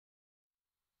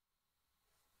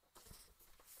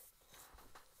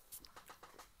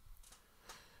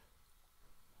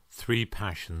Three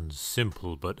passions,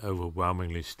 simple but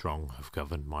overwhelmingly strong, have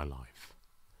governed my life.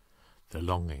 The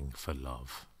longing for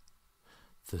love,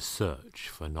 the search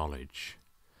for knowledge,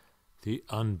 the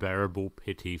unbearable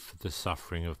pity for the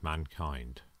suffering of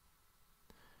mankind.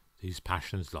 These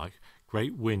passions, like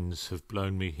great winds, have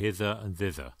blown me hither and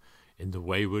thither in the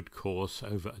wayward course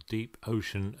over a deep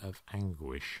ocean of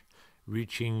anguish,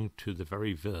 reaching to the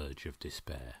very verge of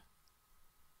despair.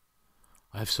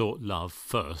 I have sought love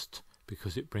first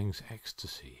because it brings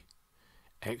ecstasy,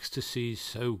 ecstasy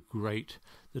so great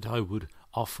that I would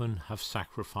often have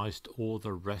sacrificed all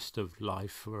the rest of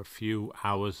life for a few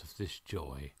hours of this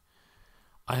joy.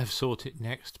 I have sought it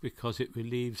next because it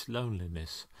relieves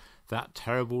loneliness, that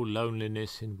terrible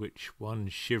loneliness in which one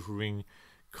shivering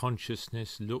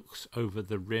consciousness looks over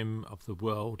the rim of the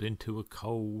world into a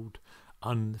cold,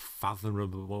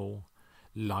 unfathomable,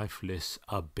 lifeless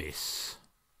abyss.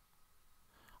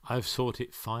 I have sought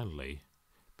it finally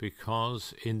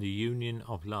because in the union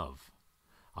of love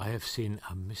I have seen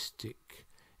a mystic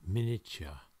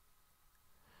miniature,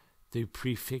 the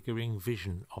prefiguring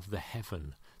vision of the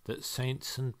heaven that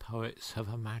saints and poets have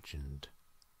imagined.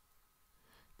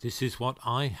 This is what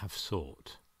I have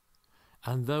sought,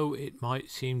 and though it might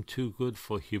seem too good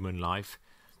for human life,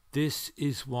 this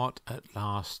is what at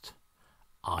last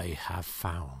I have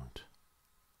found.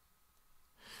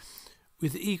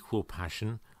 With equal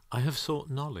passion I have sought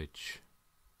knowledge.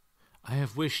 I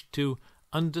have wished to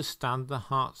understand the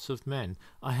hearts of men.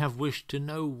 I have wished to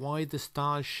know why the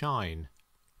stars shine.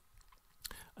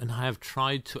 And I have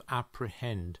tried to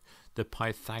apprehend the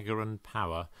Pythagorean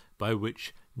power by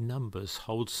which numbers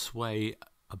hold sway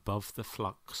above the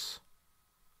flux.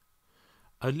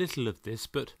 A little of this,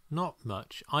 but not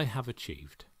much, I have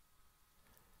achieved.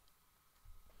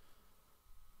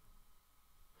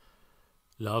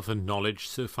 Love and knowledge,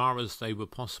 so far as they were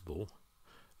possible,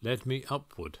 led me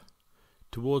upward,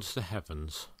 towards the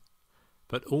heavens,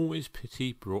 but always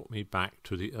pity brought me back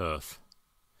to the earth.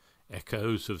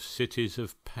 Echoes of cities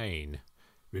of pain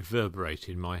reverberate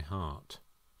in my heart,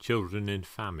 children in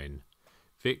famine,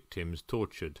 victims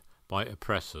tortured by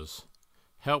oppressors,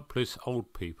 helpless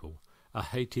old people, a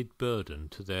hated burden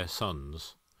to their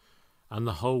sons, and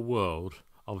the whole world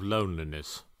of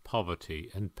loneliness,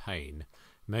 poverty and pain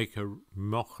make a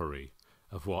mockery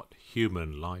of what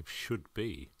human life should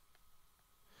be.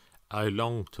 I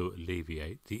long to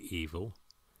alleviate the evil,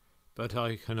 but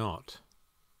I cannot,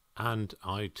 and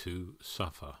I too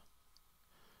suffer.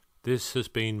 This has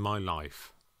been my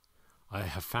life. I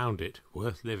have found it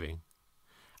worth living,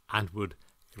 and would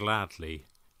gladly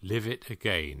live it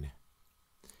again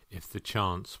if the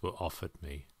chance were offered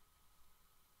me.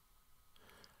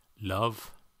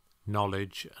 Love,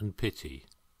 Knowledge and Pity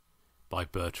by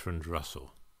Bertrand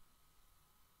Russell.